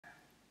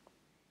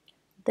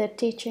The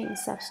teaching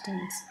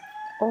substance.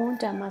 All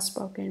Dhammas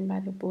spoken by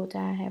the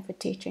Buddha have a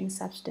teaching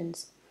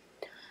substance.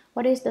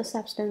 What is the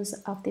substance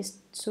of this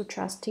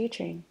sutra's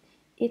teaching?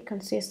 It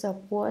consists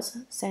of words,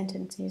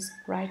 sentences,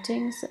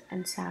 writings,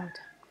 and sound.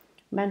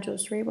 Manju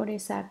Sri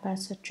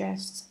Bodhisattvas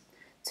suggests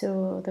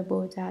to the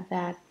Buddha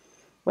that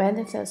when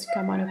the third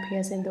command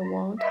appears in the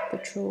world, the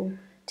true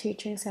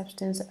teaching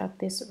substance of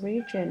this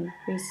region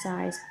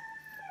resides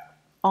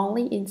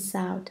only in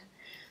sound.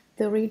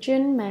 The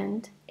region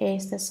meant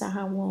is the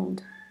Saha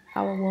world,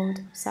 our world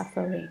of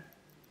suffering.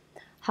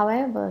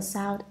 However,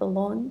 sound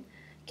alone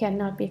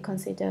cannot be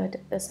considered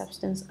the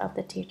substance of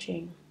the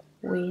teaching.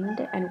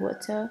 Wind and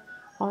water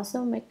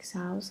also make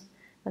sounds,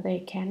 but they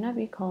cannot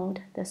be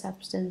called the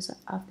substance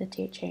of the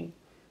teaching.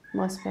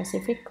 More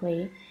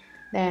specifically,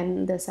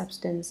 then the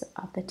substance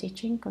of the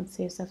teaching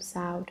consists of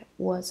sound,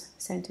 words,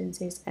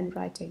 sentences, and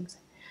writings.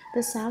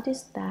 The sound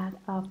is that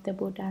of the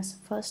Buddha's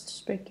first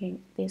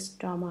speaking this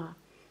Dhamma.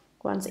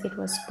 Once it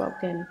was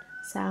spoken,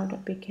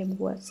 sound became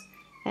words,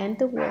 and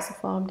the words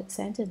formed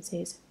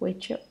sentences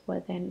which were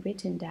then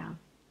written down.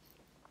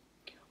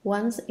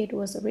 Once it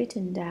was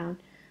written down,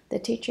 the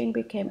teaching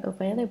became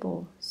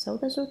available, so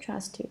the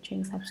sutra's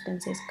teaching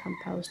substance is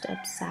composed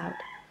of sound,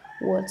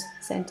 words,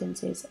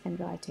 sentences, and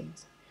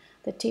writings.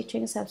 The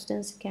teaching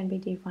substance can be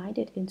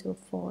divided into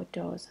 4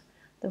 doors.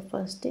 The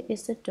first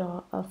is the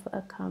door of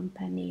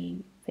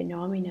accompanying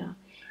phenomena.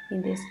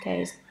 In this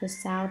case, the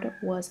sound,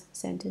 words,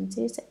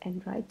 sentences,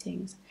 and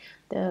writings.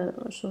 The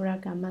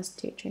Shurangama's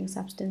teaching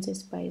substance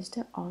is based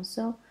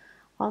also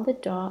on the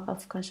door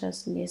of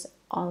consciousness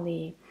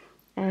only,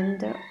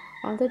 and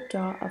on the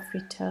door of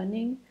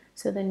returning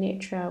to the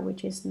nature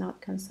which is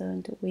not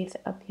concerned with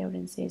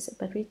appearances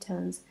but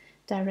returns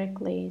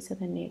directly to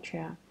the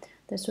nature.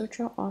 The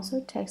sutra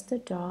also takes the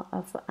door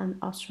of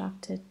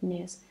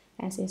unobstructedness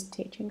as its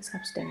teaching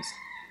substance.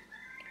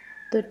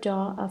 The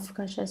door of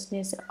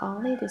consciousness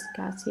only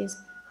discusses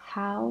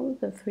how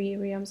the 3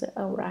 realms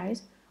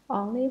arise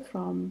only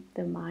from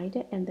the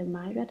mind, and the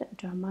Myriad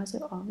Dhammas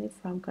only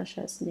from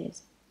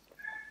consciousness.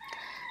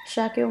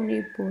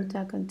 Shakyamuni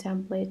Buddha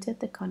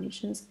contemplated the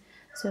conditions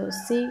to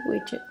see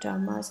which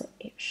Dhammas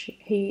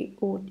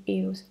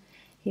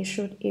he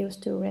should use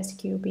to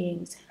rescue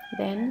beings.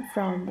 Then,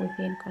 from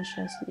within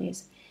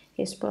consciousness,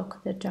 he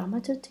spoke the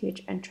Dhamma to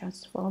teach and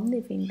transform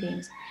living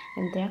beings,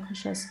 and their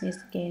consciousness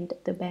gained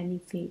the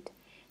benefit.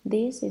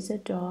 This is a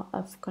door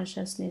of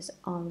consciousness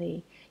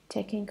only,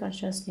 taking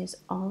consciousness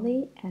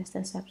only as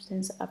the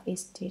substance of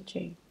its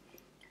teaching.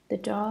 The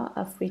door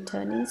of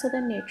returning to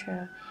the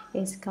nature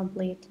is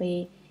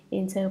completely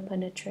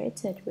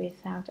interpenetrated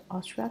without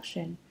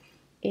obstruction.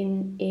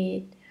 In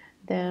it,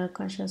 the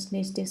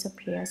consciousness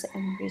disappears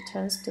and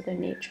returns to the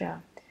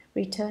nature.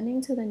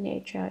 Returning to the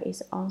nature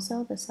is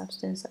also the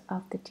substance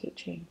of the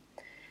teaching.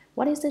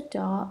 What is the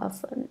door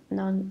of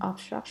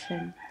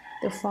non-obstruction?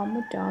 The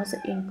former doors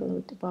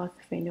include both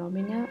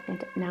phenomena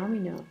and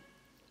noumena,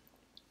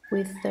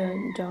 with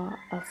the door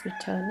of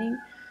returning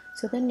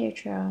to the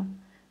nature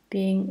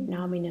being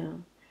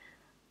nominal.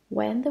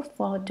 When the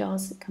 4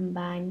 doors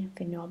combine,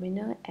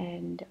 phenomena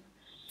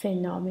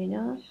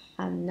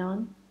are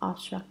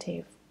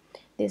non-obstructive.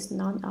 This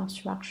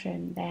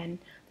non-obstruction, then,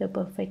 the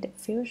perfect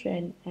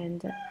fusion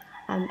and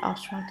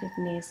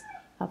unobstructedness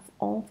of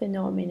all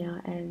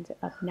phenomena and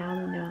of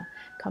noumena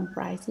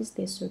comprises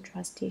this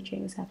sutra's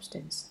teaching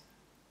substance.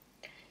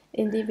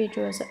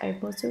 Individuals are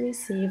able to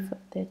receive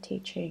the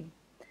teaching.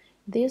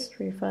 This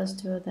refers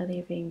to the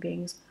living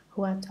beings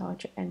who are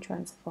taught and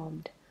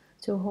transformed.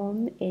 To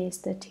whom is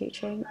the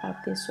teaching of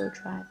this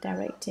sutra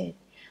directed?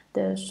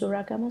 The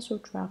Shurangama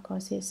Sutra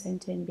causes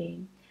sentient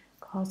beings,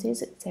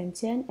 causes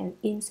sentient and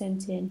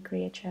insentient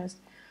creatures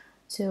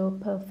to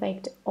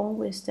perfect all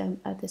wisdom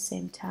at the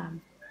same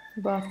time.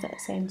 Both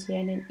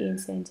sentient and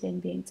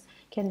insentient beings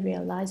can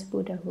realize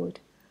Buddhahood.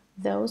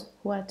 Those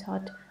who are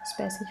taught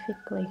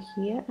specifically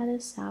here are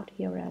the sound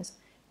hearers,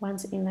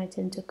 once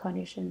enlightened to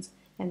conditions,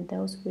 and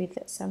those with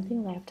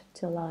something left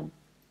to learn.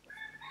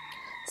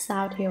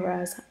 Sound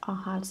hearers or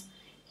hearts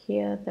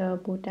hear the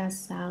Buddha's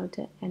sound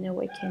and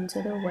awaken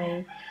to the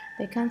way.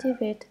 They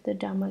cultivate the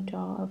Dhamma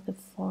door of the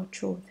 4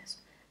 truths: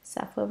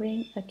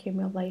 suffering,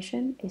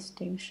 accumulation,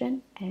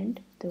 extinction, and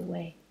the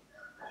way.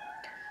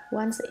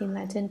 Once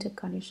enlightened to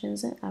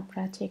conditions are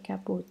practical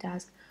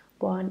Buddhas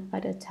born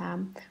at a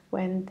time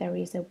when there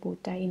is a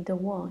Buddha in the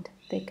world.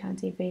 They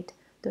cultivate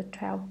the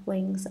 12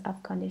 links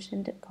of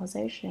conditioned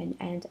causation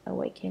and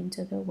awaken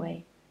to the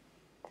way.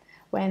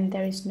 When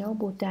there is no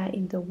Buddha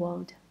in the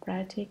world,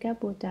 practical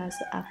Buddhas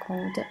are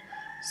called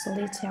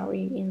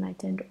solitary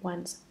enlightened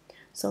ones.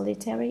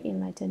 Solitary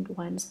enlightened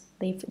ones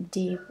live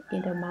deep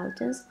in the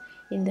mountains,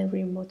 in the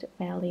remote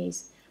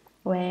valleys,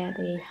 where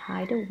they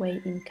hide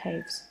away in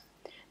caves.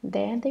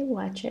 There they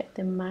watch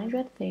the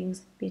myriad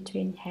things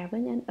between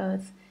heaven and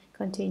earth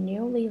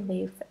continually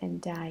live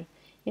and die.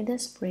 In the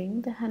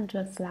spring, the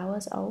 100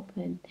 flowers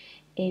open.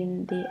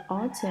 In the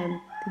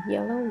autumn, the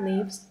yellow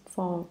leaves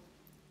fall.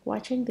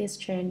 Watching these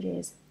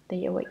changes,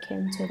 they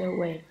awaken to the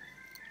way.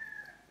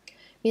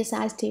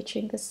 Besides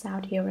teaching the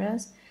sound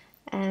hearers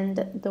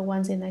and the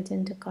ones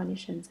enlightened to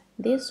conditions.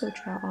 This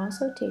sutra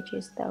also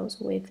teaches those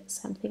with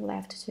something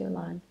left to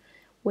learn,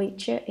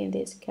 which in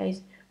this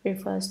case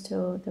refers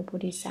to the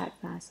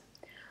Bodhisattvas.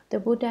 The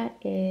Buddha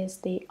is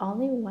the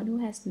only one who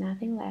has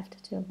nothing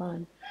left to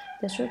learn.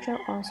 The sutra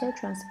also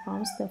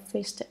transforms the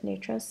fixed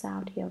nature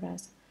sound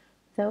hearers,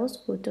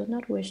 those who do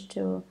not wish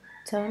to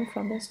turn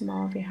from the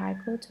small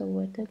vehicle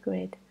toward the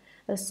great.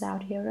 A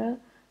sound hearer,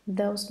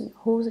 those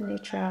whose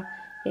nature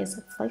is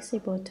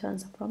flexible,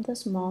 turns from the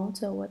small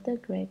toward the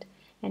great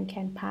and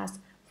can pass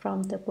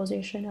from the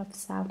position of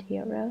sound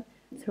hearer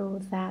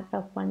through that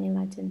of one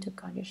enlightened to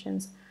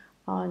conditions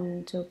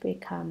on to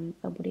become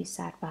a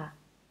bodhisattva.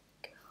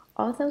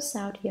 Although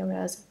sound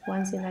hearers,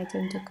 once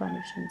enlightened to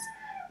conditions,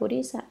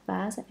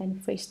 bodhisattvas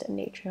and fixed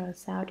nature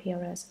sound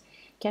hearers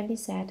can be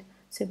said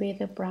to be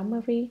the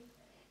primary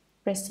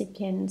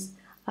recipients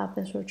of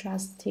the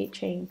sutra's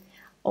teaching.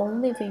 All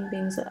living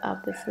beings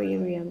of the three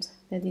realms,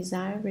 the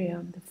desire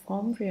realm, the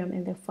form realm,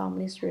 and the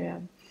formless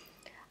realm,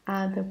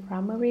 are the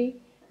primary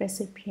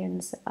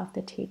recipients of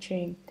the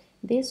teaching.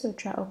 This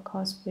sutra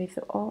occurs with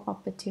all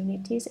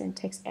opportunities and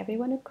takes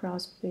everyone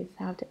across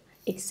without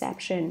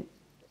exception.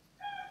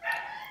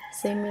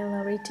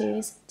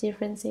 Similarities,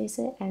 differences,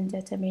 and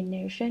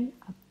determination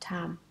of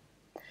time.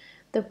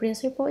 The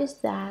principle is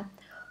that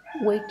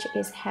which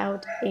is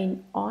held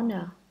in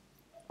honor.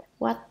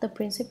 What the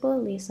principle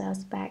leads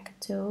us back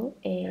to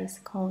is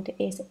called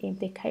its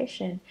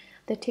implication.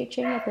 The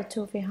teaching of the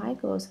two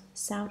vehicles,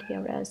 sound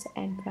hearers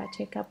and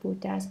practical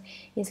Buddhas,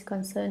 is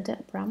concerned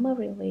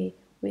primarily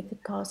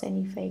with cause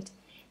and effect.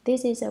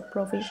 This is a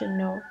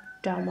provisional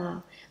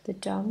Dharma. The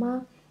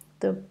Dharma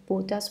the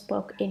Buddha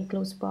spoke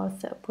includes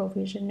both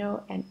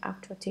provisional and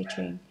actual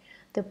teaching.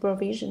 The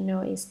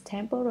provisional is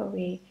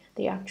temporary,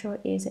 the actual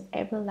is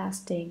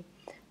everlasting.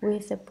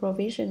 With the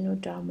provisional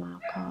Dharma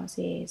cause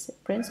its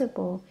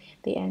principle,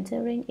 the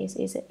entering is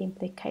its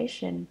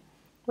implication.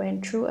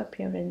 When true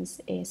appearance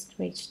is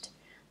reached,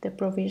 the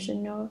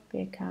provisional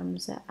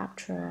becomes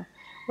actual.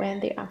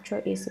 When the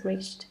actual is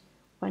reached,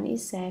 one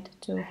is said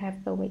to have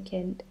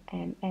awakened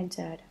and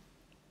entered.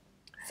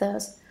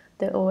 Thus,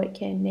 the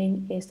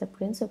awakening is the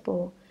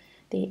principle,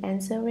 the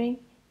answering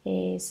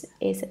is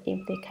its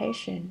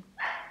implication.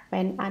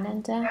 When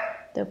Ananda,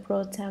 the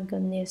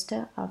protagonist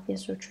of the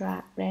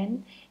sutra,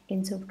 ran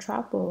into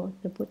trouble,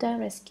 the Buddha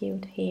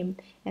rescued him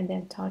and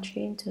then taught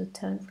him to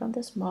turn from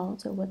the small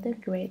toward the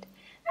great.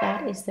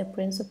 That is the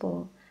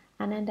principle.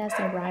 Ananda's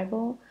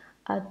arrival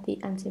at the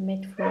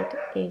ultimate fruit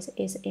is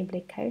its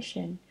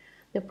implication.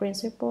 The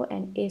principle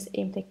and its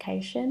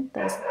implication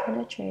thus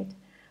penetrate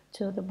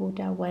to the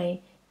Buddha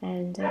way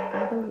and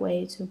other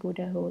way to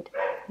Buddhahood,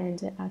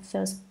 and are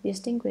thus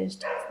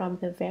distinguished from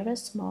the very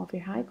small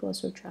vehicle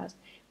sutras,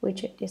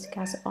 which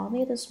discuss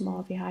only the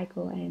small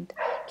vehicle and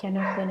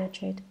cannot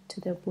penetrate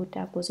to the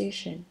Buddha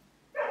position.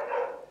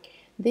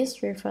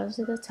 This refers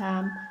to the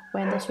time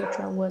when the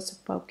sutra was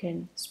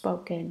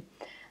spoken.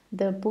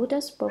 The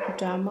Buddha spoke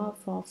Dharma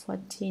for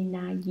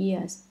 49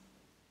 years.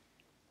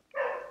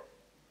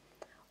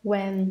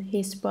 When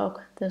he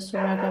spoke the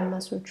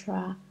Shurangama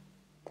Sutra,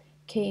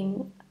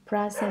 King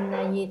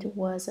Prasenajit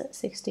was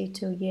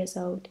 62 years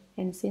old,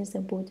 and since the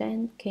Buddha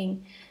and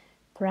King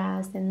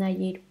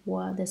Prasenajit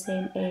were the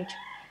same age,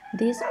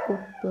 this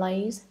would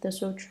place the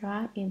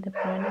sutra in the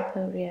Prana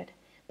period.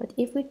 But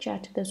if we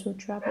judge the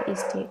sutra by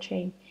its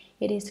teaching,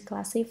 it is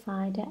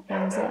classified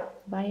as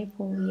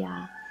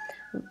Vaibhulya.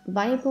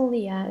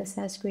 Vaibhulya, a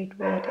Sanskrit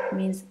word,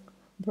 means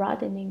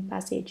broadening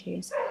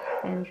passages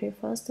and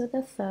refers to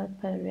the third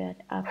period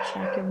of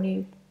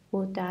Shakyamuni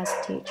Buddha's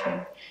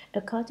teaching,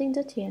 according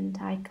to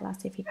Tiantai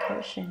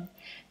classification.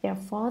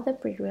 Therefore, the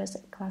previous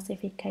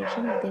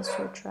classification of this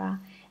sutra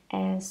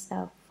as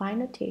a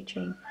final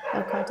teaching,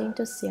 according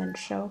to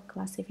Xianshou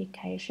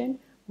classification,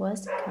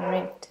 was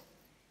correct.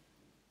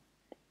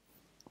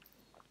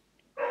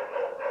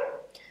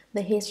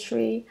 The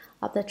history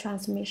of the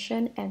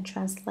transmission and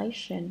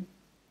translation.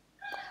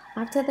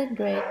 After the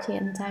great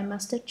Tiantai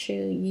Master Chu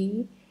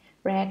Yi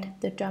read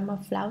the Dharma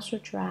Flow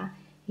Sutra,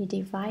 he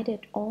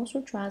divided all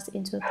sutras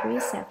into three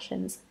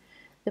sections: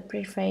 the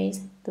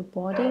preface, the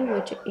body,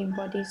 which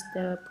embodies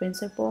the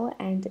principle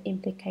and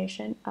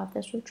implication of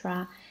the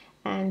sutra,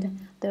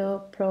 and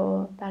the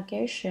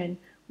prolongation,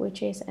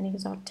 which is an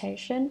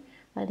exhortation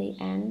at the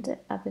end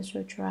of the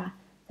sutra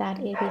that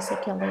it be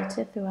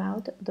circulated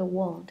throughout the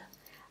world.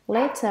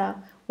 Later,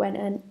 when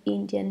an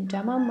Indian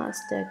Dharma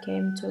master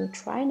came to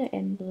China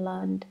and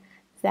learned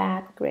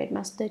that great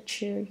Master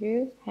Chu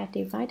Yu had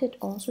divided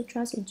all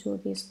sutras into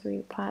these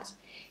three parts,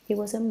 he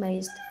was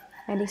amazed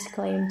and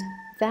exclaimed,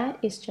 "That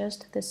is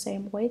just the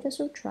same way the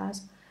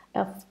sutras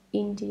of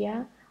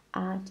India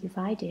are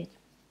divided."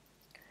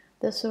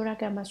 The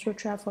Shurangama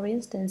Sutra, for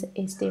instance,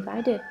 is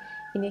divided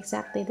in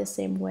exactly the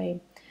same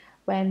way.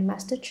 When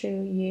Master Chu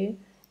Yu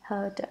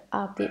heard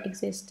of the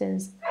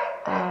existence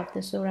of the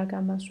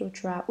Shurangama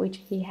Sutra, which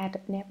he had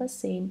never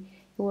seen,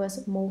 he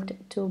was moved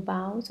to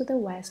bow to the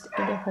West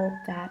in the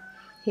hope that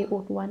he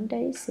would one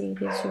day see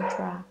this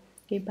sutra.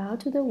 He bowed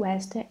to the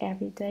West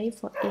every day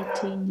for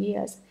 18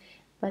 years.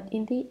 but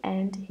in the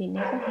end he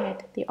never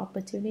had the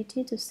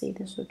opportunity to see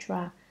the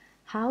sutra.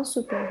 How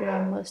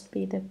superior must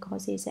be the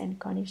causes and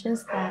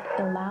conditions that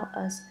allow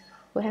us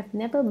who have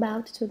never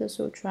bowed to the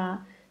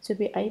sutra to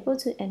be able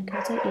to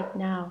encounter it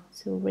now,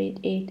 to read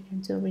it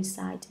and to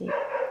recite it.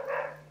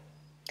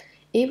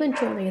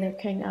 Eventually, the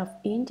king of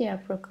India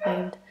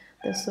proclaimed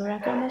the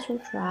Shurangama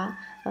Sutra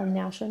a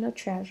national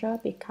treasure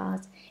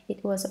because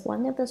it was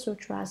one of the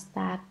sutras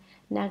that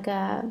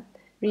Nagarjuna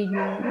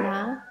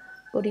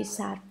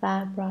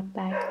Bodhisattva brought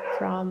back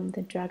from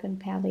the Dragon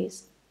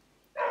Palace.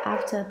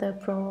 After the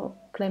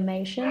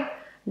proclamation,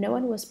 no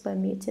one was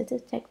permitted to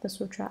take the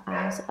sutra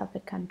out of the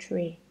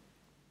country.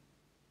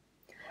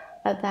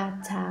 At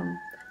that time,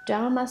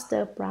 Dharma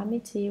Master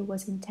Brahmiti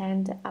was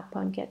intent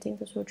upon getting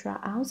the sutra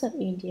out of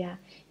India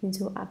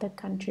into other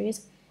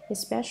countries,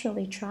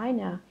 especially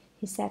China.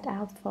 He set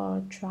out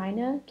for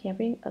China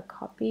carrying a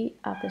copy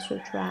of the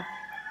sutra,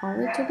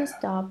 only to be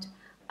stopped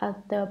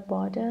at the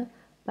border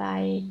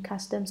by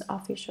customs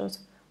officials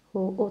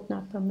who would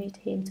not permit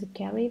him to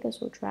carry the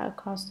sutra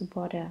across the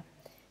border.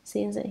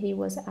 Since he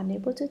was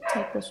unable to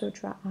take the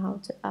sutra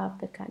out of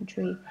the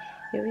country,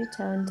 he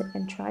returned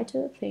and tried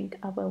to think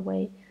of a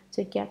way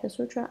to get the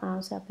sutra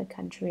out of the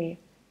country.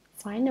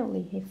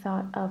 Finally, he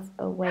thought of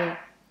a way.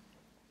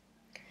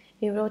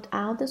 He wrote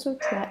out the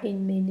sutra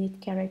in minute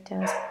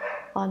characters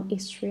on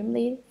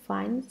extremely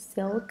fine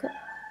silk,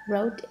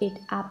 rolled it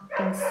up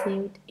and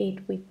sealed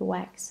it with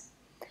wax.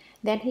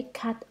 Then he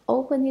cut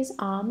open his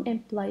arm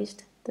and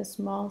placed the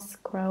small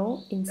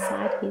scroll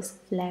inside his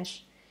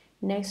flesh.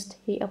 Next,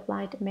 he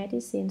applied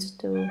medicines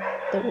to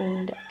the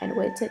wound and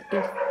waited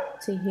it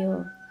to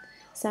heal.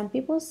 Some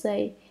people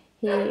say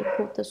he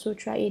put the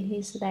sutra in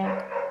his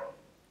leg,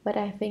 but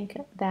I think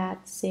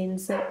that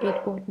since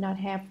it would not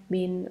have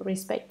been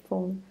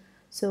respectful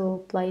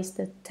to place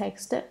the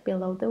text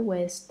below the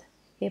waist,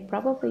 he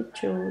probably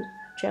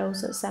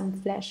chose some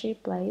fleshy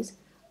place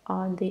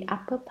on the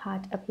upper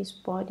part of his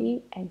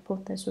body and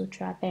put the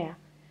sutra there.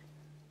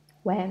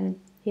 When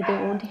the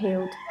wound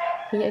healed,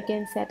 he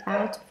again set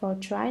out for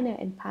China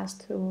and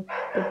passed through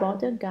the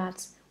border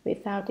guards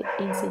without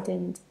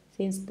incident,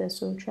 since the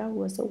sutra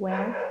was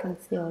well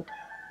concealed.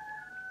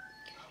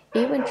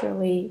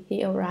 Eventually,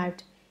 he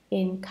arrived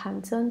in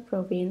Canton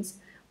province,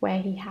 where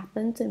he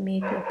happened to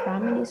meet the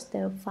Prime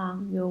Minister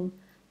Fang Yun,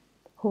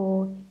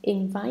 who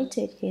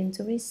invited him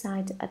to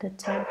reside at a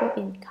temple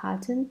in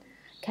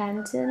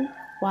Canton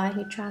while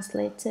he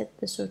translated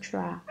the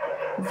sutra.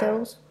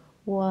 These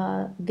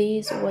were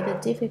the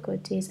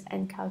difficulties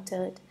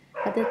encountered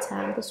at the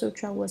time the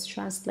sutra was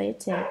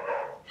translated.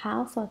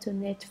 How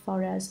fortunate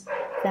for us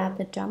that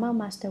the Dharma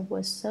Master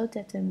was so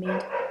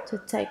determined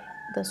to take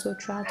the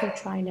sutra to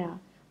China.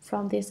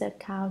 From this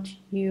account,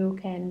 you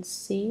can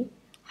see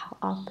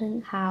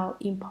how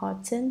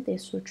important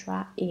this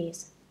sutra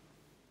is.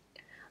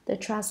 The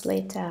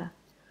translator.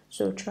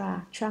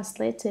 Sutra,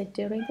 translated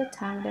during the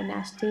Tang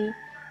Dynasty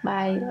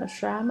by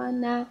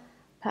Shramana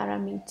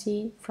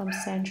Paramiti from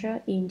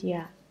central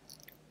India.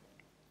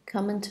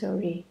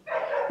 Commentary.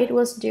 It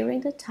was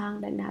during the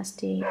Tang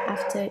Dynasty,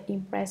 after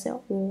Empress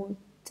Wu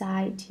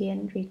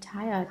Zetian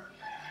retired,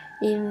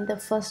 in the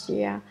first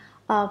year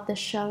of the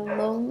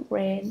Shanglong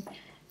reign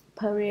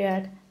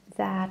period,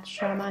 that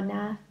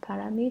Shramana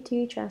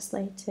Paramiti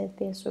translated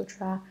the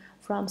sutra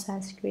from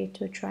Sanskrit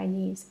to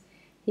Chinese.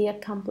 He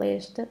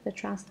accomplished the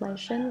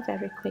translation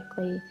very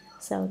quickly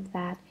so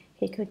that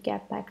he could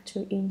get back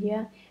to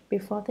India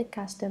before the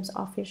customs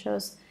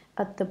officials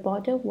at the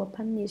border were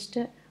punished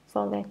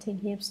for letting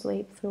him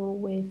slip through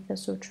with the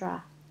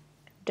sutra.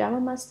 Dharma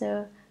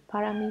Master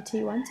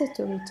Paramiti wanted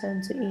to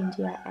return to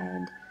India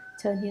and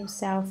turn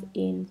himself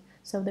in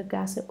so the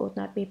guards would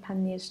not be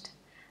punished.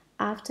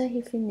 After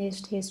he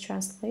finished his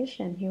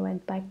translation, he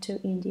went back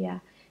to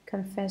India,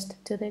 confessed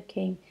to the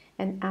king,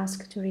 and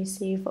asked to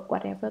receive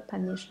whatever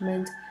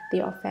punishment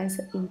the offense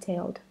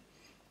entailed.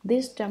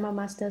 This Dharma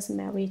Master's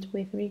merit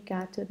with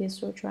regard to this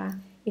sutra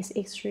is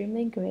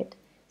extremely great,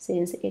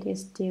 since it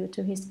is due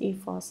to his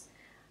efforts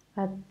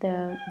at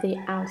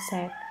the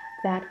outset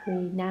that we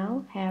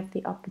now have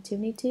the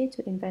opportunity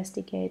to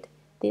investigate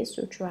this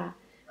sutra.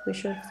 We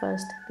should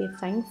first be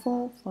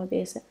thankful for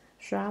this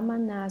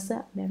Shramana's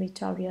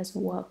meritorious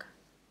work.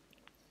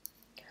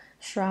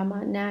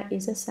 Shramana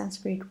is a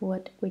Sanskrit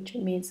word which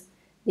means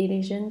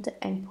diligent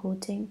and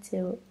putting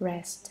to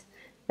rest.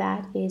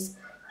 That is,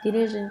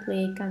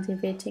 diligently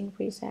cultivating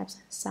precepts,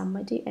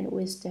 samadhi, and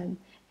wisdom,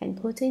 and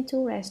putting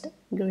to rest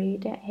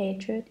greed,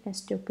 hatred, and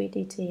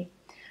stupidity.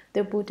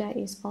 The Buddha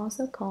is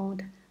also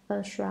called a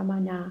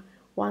Shramana.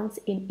 Once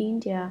in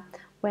India,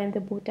 when the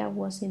Buddha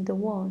was in the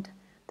world,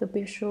 the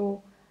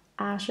Bhikshu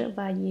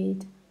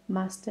Ashvayit,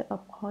 master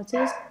of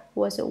horses,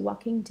 was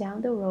walking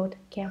down the road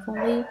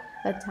carefully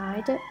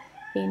attired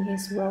in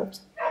his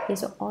robes.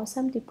 His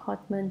awesome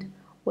deportment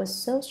was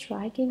so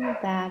striking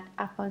that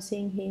upon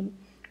seeing him,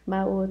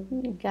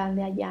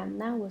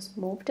 Maudgalyayana was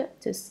moved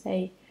to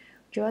say,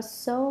 "You are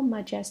so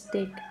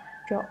majestic,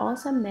 your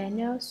awesome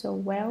manner so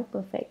well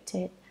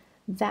perfected,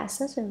 that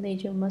certainly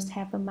you must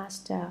have a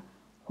master.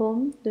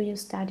 Whom do you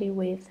study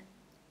with?"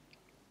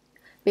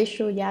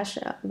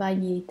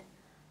 Vishuyashvayit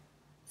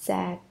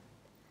said,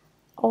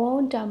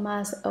 all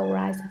dhammas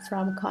arise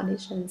from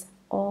conditions.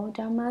 All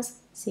dhammas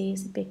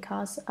cease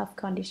because of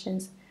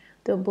conditions.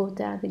 The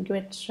Buddha, the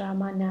great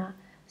Shramana,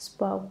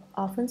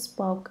 often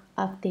spoke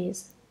of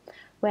this.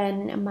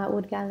 When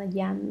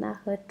Maudgalayana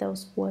heard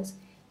those words,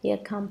 he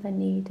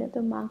accompanied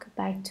the monk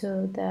back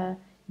to the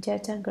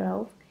Jeta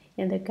grove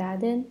in the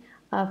garden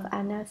of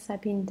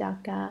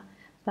Anathapindaka,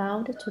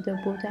 bound to the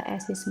Buddha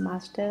as his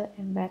master,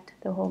 and led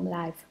the home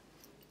life.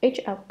 Each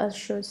of us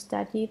should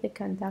study the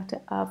conduct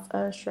of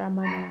a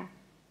Shramana.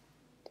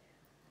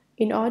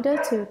 In order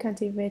to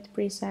cultivate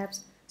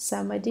precepts,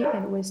 samadhi,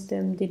 and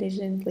wisdom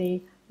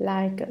diligently,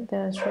 like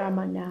the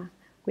Shramana,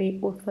 we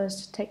would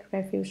first take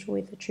refuge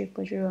with the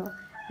triple jewel,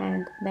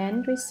 and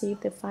then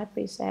receive the 5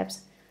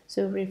 precepts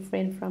to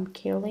refrain from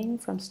killing,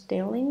 from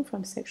stealing,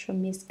 from sexual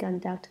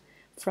misconduct,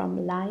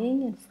 from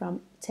lying, and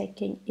from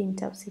taking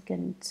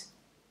intoxicants.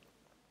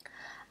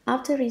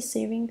 After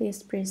receiving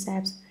these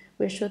precepts,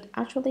 we should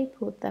actually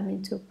put them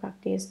into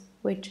practice,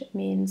 which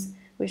means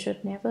we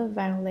should never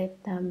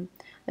violate them.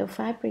 The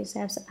 5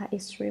 precepts are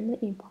extremely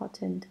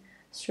important.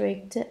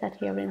 Strict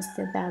adherence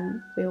to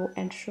them will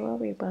ensure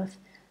rebirth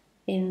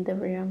in the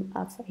realm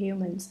of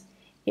humans.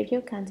 If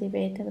you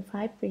cultivate the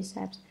 5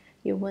 precepts,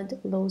 you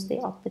won't lose the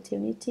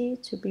opportunity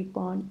to be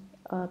born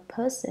a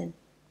person.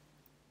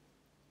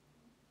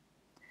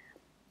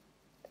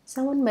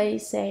 Someone may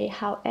say,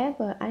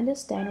 however, I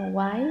understand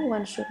why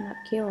one should not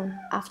kill.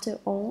 After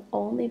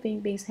all living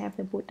beings have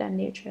the Buddha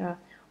nature.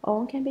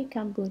 All can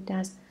become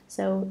Buddhas,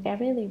 so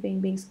every living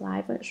being's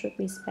life should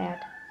be spared.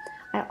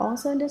 I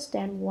also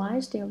understand why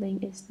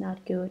stealing is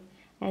not good,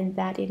 and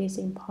that it is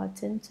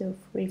important to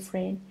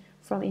refrain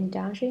from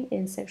indulging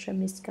in sexual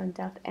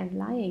misconduct and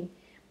lying.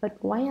 But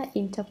why are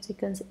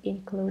intoxicants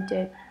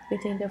included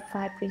within the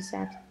 5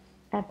 precepts?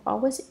 I've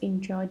always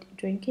enjoyed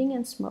drinking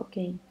and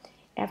smoking.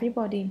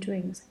 Everybody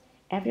drinks.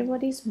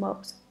 Everybody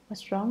smokes.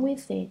 What's wrong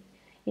with it?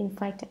 In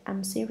fact,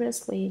 I'm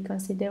seriously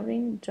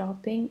considering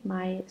dropping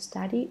my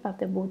study of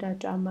the Buddha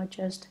Dharma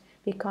just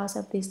because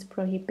of this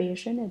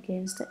prohibition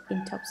against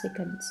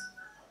intoxicants.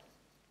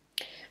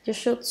 You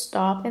should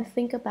stop and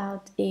think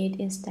about it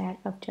instead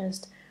of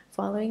just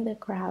following the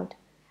crowd.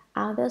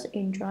 Others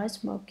enjoy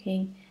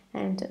smoking,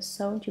 and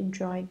so you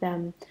join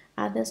them.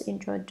 Others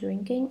enjoy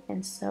drinking,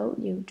 and so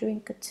you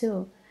drink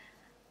too.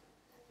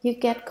 You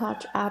get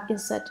caught up in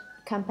such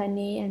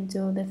company and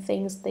do the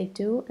things they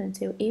do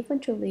until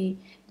eventually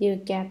you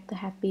get the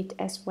habit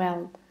as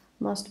well.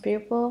 Most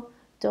people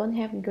don't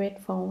have great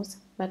phones,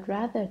 but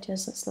rather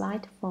just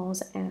slight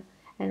phones and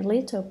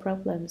little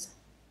problems.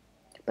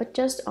 But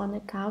just on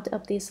account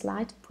of these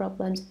slight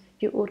problems,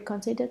 you would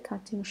consider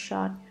cutting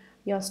short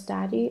your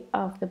study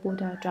of the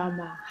Buddha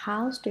Dharma.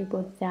 How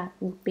stupid that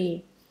would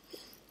be!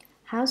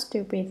 How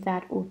stupid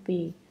that would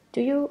be!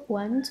 Do you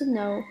want to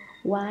know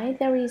why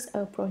there is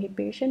a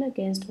prohibition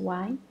against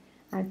wine?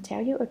 I'll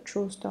tell you a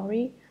true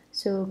story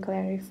to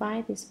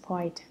clarify this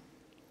point.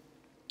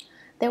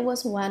 There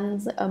was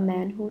once a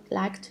man who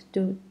liked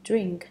to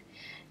drink.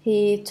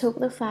 He took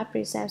the 5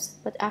 precepts,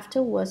 but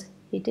afterwards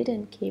he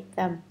didn't keep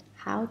them.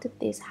 How did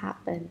this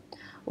happen?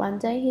 One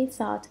day he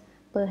thought,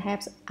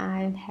 perhaps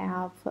I'll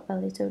have a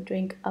little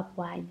drink of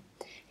wine.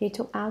 He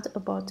took out a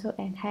bottle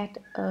and had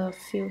a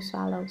few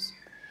swallows.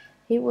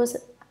 He was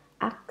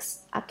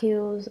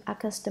accustomed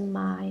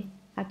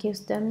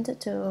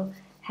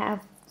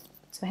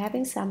to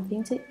having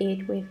something to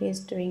eat with his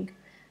drink,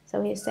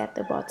 so he set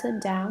the bottle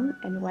down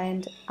and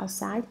went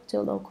outside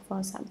to look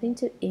for something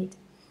to eat.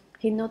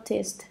 He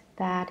noticed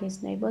that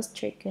his neighbor's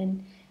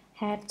chicken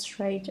had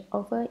strayed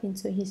over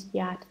into his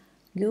yard.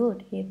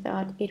 Good, he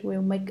thought, it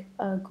will make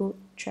a good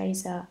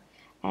tracer,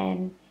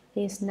 and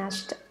he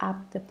snatched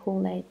up the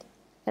pullet.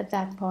 At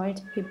that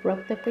point, he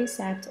broke the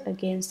precept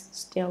against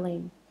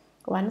stealing.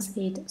 Once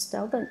he'd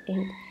stolen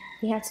it,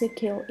 he had to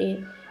kill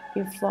it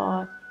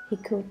before he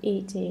could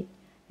eat it,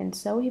 and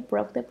so he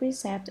broke the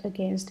precept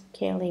against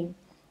killing.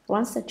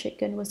 Once the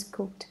chicken was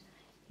cooked,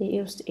 he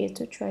used it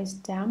to trace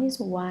down his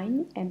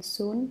wine, and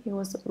soon he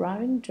was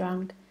roaring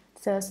drunk,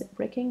 thus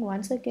breaking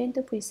once again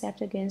the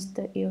precept against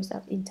the use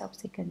of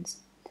intoxicants.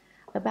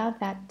 About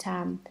that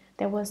time,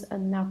 there was a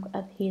knock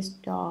at his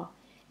door.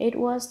 It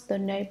was the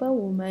neighbor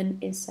woman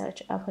in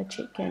search of her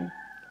chicken.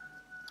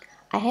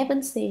 I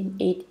haven't seen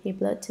it, he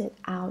blurted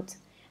out,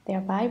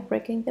 thereby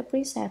breaking the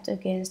precept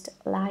against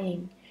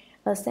lying.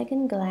 A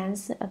second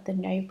glance at the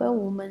neighbor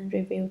woman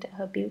revealed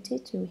her beauty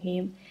to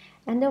him,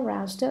 and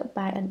aroused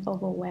by an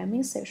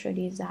overwhelming sexual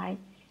desire,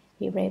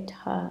 he raped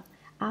her.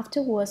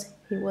 Afterwards,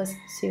 he was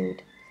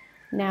sued.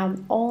 Now,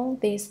 all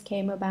this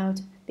came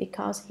about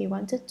because he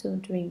wanted to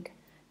drink.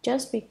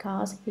 Just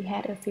because he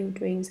had a few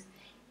drinks,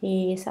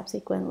 he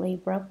subsequently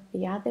broke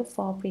the other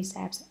 4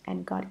 precepts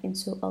and got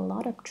into a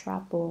lot of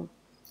trouble.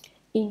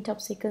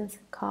 Intoxicants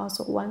cause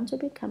one to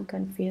become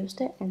confused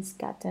and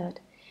scattered,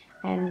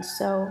 and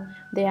so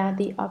they are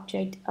the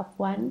object of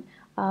one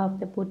of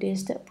the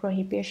Buddhist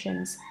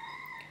prohibitions.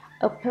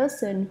 A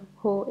person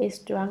who is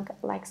drunk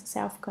lacks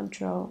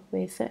self-control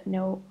with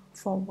no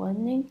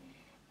forewarning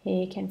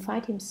He can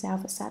find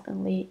himself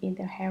suddenly in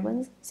the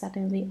heavens,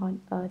 suddenly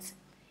on earth.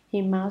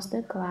 He mounts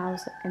the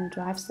clouds and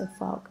drives the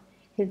fog.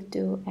 He'll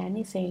do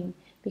anything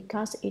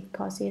because it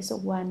causes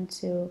one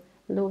to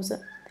lose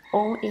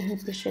all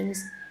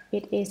inhibitions.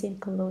 It is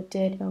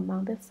included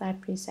among the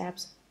 5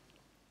 precepts.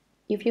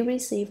 If you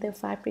receive the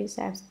 5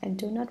 precepts and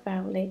do not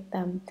violate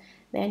them,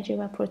 then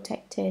you are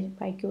protected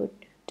by good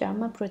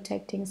Dharma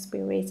protecting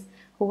spirits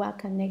who are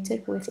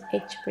connected with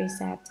each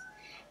precept.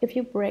 If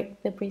you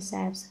break the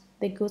precepts,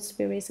 the good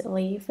spirits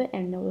leave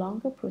and no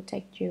longer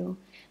protect you.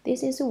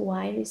 This is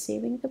why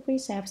receiving the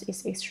precepts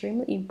is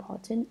extremely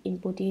important in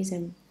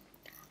Buddhism.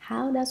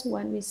 How does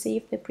one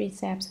receive the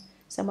precepts?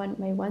 Someone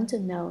may want to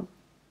know.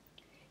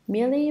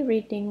 Merely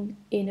reading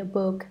in a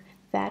book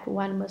that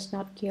one must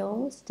not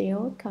kill,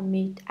 steal,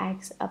 commit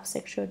acts of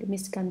sexual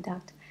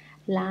misconduct,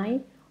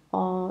 lie,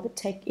 or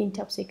take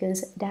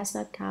intoxicants does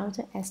not count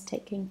as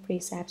taking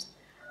precepts.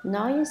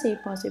 Nor is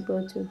it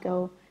possible to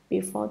go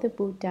before the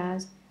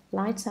Buddhas,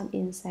 light some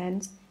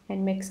incense,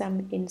 and make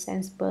some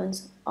incense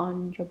burns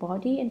on your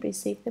body and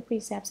receive the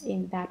precepts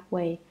in that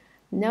way.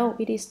 No,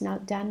 it is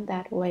not done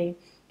that way.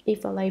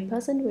 If a lay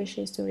person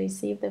wishes to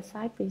receive the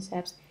 5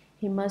 precepts,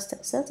 he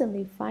must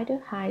certainly find a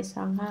high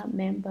Sangha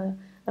member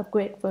of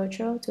great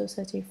virtue to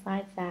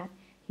certify that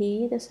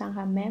he, the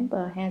Sangha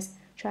member, has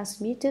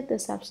transmitted the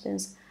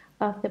substance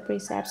of the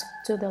precepts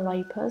to the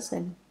lay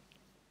person.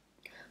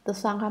 The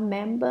Sangha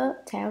member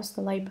tells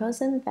the lay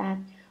person that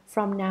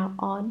from now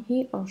on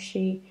he or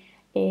she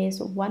is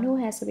one who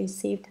has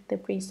received the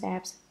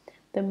precepts.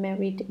 The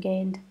merit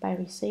gained by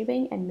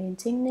receiving and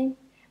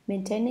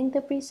maintaining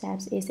the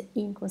precepts is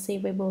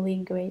inconceivably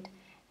great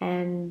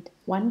and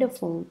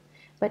wonderful.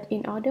 But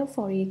in order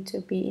for it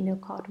to be in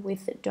accord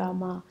with the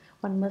Dharma,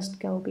 one must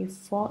go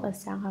before a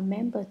Sangha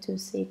member to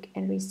seek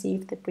and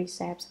receive the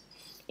precepts.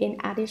 In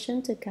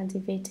addition to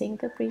cultivating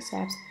the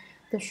precepts,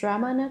 the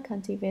Shramana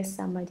cultivates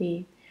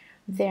samadhi.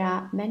 There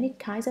are many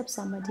kinds of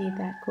samadhi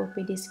that could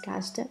be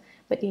discussed,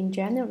 but in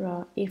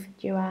general, if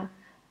you are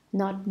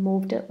not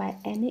moved by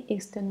any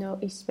external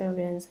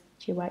experience,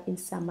 you are in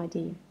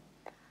samadhi.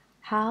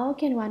 How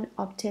can one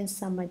obtain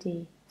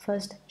samadhi?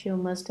 First, you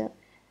must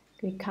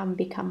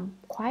become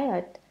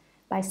quiet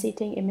by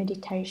sitting in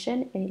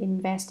meditation and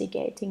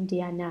investigating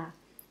dhyana.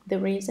 The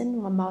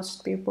reason why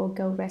most people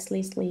go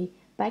restlessly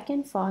back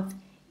and forth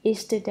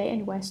each today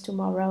and west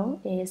tomorrow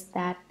is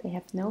that they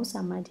have no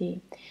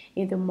samadhi.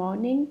 In the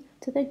morning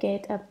to the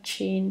gate of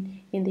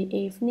Chin, in the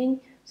evening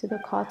to the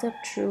court of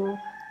truth,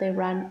 they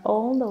run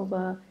all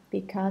over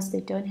because they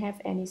don't have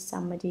any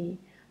samadhi.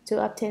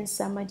 To obtain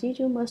samadhi,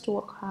 you must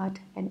work hard,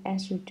 and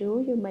as you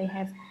do, you may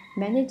have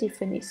many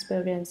different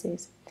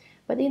experiences.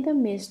 But in the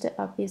midst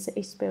of these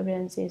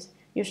experiences,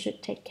 you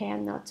should take care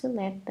not to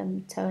let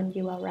them turn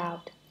you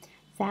around.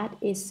 That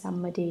is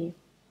samadhi.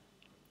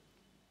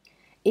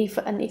 If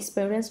an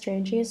experience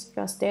changes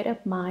your state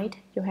of mind,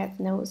 you have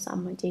no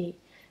samadhi.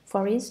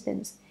 For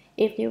instance,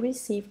 if you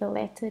receive a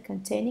letter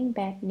containing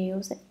bad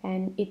news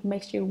and it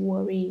makes you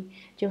worry,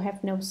 you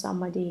have no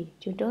samadhi.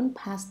 You don't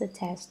pass the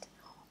test.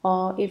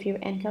 Or if you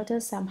encounter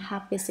some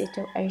happy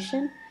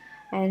situation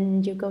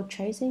and you go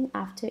chasing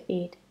after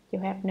it, you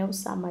have no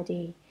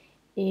samadhi.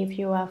 If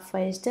you are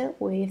faced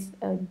with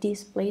a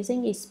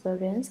displeasing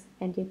experience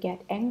and you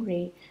get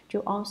angry,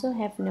 you also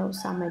have no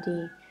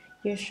samadhi.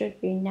 You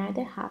should be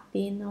neither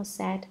happy nor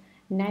sad,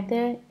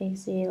 neither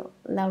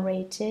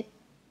exhilarated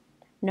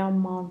nor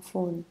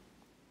mournful.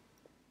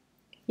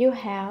 You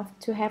have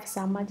to have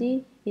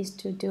samadhi is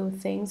to do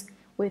things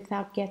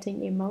without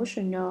getting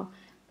emotional,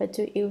 but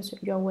to use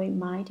your way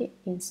mind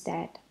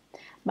instead.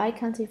 By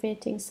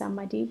cultivating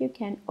samadhi, you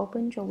can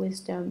open your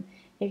wisdom.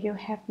 If you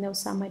have no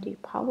samadhi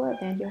power,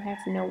 then you have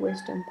no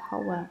wisdom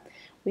power.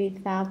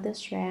 Without the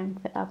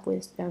strength of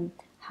wisdom,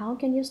 how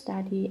can you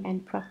study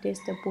and practice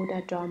the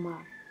Buddha Dharma?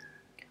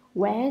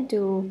 Where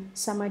do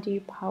samadhi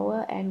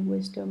power and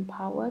wisdom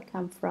power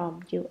come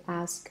from, you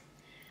ask?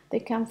 They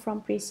come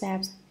from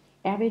precepts.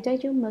 Every day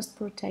you must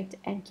protect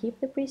and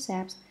keep the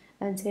precepts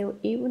until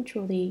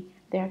eventually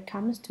there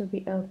comes to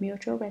be a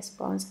mutual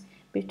response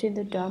between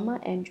the Dharma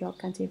and your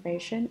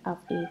cultivation of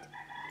it.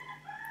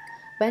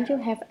 When you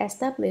have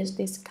established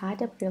this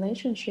kind of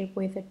relationship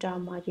with the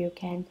Dharma, you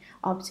can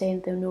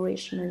obtain the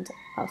nourishment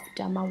of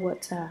Dharma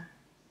water.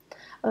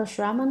 A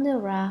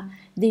Shramanara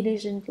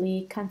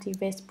diligently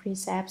cultivates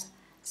precepts,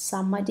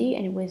 samadhi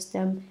and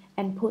wisdom,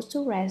 and puts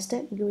to rest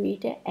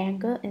greed,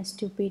 anger, and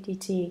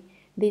stupidity.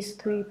 These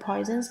 3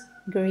 poisons,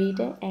 greed,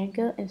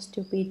 anger, and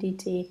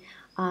stupidity,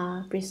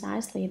 are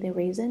precisely the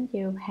reason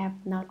you have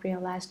not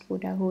realized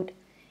Buddhahood.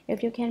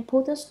 If you can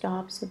put a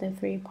stop to the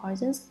 3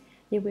 poisons,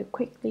 you will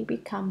quickly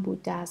become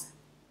Buddhas.